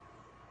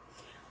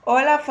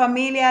Hola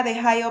familia de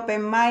Hive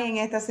Open Mind en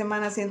esta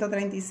semana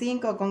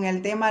 135 con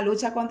el tema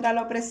Lucha contra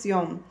la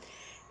opresión.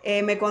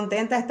 Me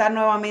contenta estar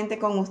nuevamente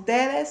con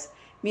ustedes.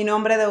 Mi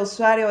nombre de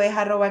usuario es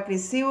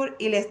 @Crisiur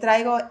y les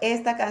traigo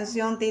esta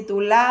canción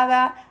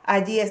titulada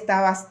Allí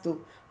estabas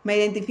tú. Me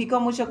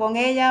identifico mucho con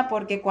ella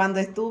porque cuando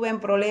estuve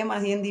en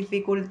problemas y en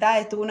dificultad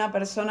estuvo una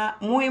persona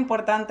muy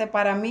importante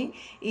para mí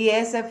y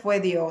ese fue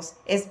Dios.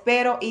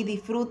 Espero y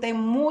disfruten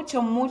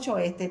mucho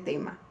este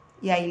tema.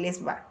 Y ahí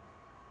les va.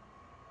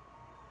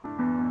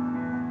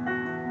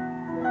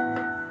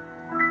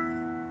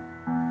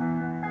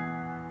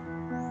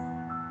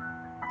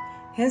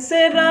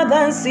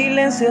 Encerrada en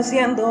silencio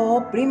siendo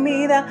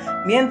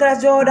oprimida,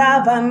 mientras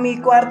lloraba en mi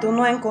cuarto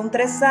no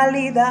encontré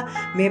salida.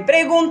 Me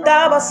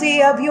preguntaba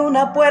si había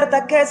una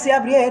puerta que se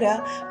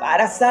abriera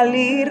para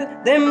salir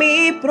de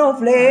mi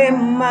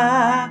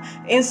problema.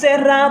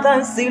 Encerrada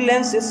en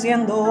silencio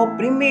siendo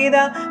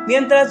oprimida,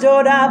 mientras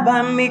lloraba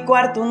en mi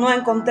cuarto no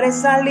encontré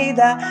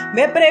salida.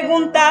 Me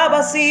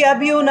preguntaba si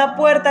había una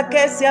puerta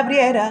que se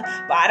abriera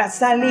para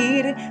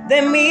salir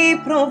de mi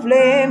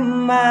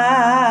problema.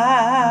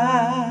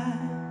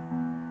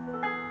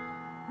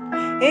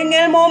 En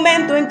el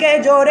momento en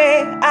que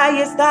lloré,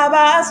 ahí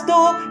estabas tú.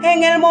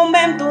 En el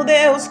momento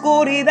de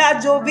oscuridad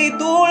yo vi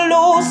tu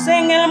luz.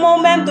 En el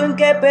momento en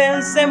que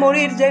pensé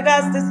morir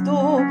llegaste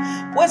tú.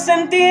 Pues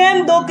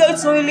entiendo que hoy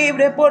soy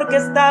libre porque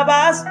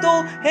estabas tú.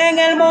 En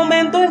el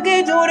momento en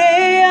que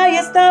lloré, ahí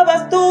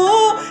estabas tú.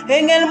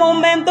 En el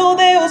momento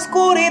de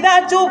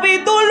oscuridad yo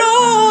vi tu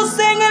luz.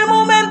 En el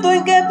momento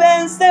en que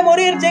pensé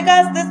morir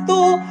llegaste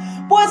tú.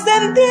 Pues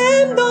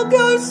entiendo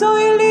que hoy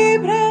soy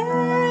libre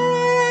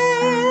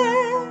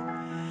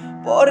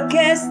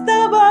porque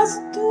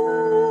estabas